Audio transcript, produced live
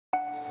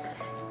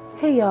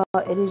Hey y'all,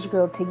 it is your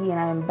girl Tiggy and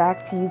I am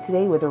back to you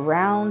today with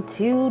round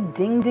 2.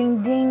 Ding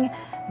ding ding.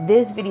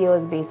 This video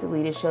is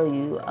basically to show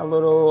you a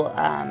little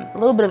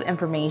bit of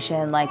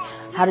information like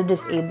how to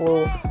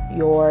disable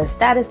your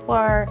status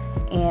bar,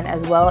 and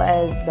as well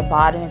as the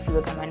bottom. If you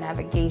look at my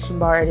navigation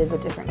bar, it is a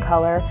different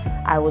color.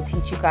 I will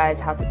teach you guys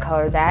how to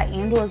color that,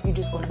 and or if you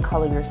just want to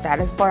color your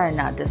status bar and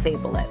not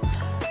disable it.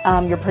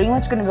 You're pretty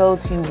much going to go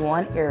to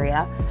one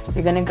area.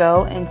 You're going to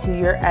go into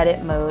your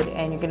edit mode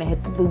and you're going to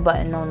hit the blue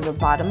button on the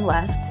bottom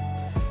left,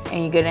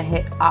 and you're going to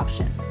hit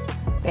options.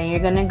 Then you're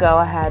going to go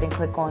ahead and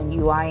click on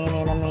UI and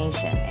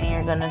animation, and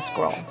you're going to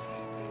scroll.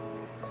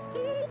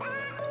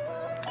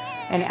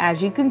 And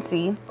as you can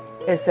see,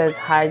 it says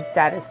hide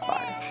status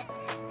bar.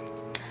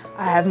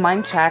 I have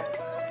mine checked.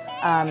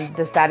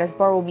 The status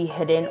bar will be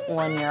hidden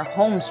on your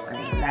home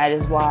screen. That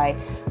is why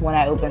when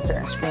I open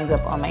certain screens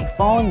up on my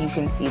phone, you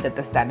can see that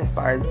the status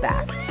bar is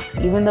back.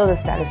 Even though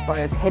the status bar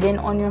is hidden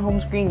on your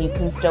home screen, you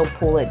can still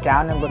pull it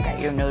down and look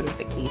at your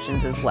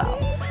notifications as well.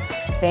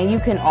 Then you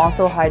can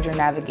also hide your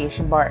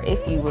navigation bar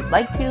if you would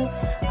like to.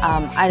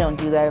 I don't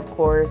do that, of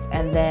course.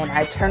 And then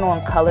I turn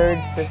on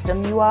colored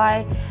system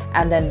UI,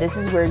 and then this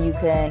is where you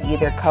can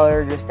either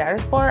color your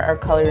status bar or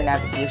color your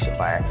navigation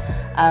bar.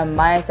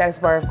 My status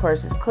bar, of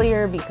course, is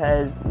clear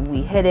because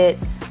we hid it.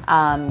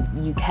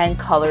 You can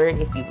color it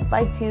if you would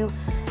like to.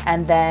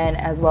 And then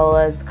as well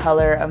as the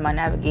color of my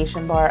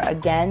navigation bar,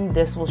 again,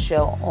 this will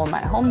show on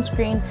my home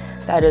screen.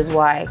 That is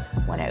why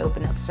when I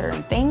open up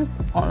certain things,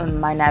 on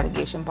my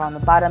navigation bar on the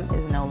bottom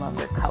is no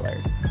longer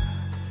colored.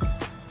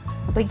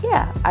 But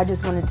yeah, I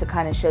just wanted to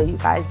kind of show you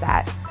guys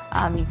that.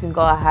 You can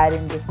go ahead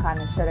and just kind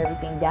of shut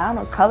everything down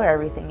or color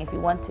everything if you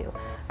want to.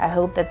 I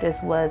hope that this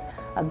was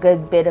a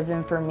good bit of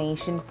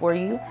information for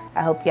you.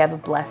 I hope you have a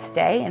blessed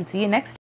day and see you next time.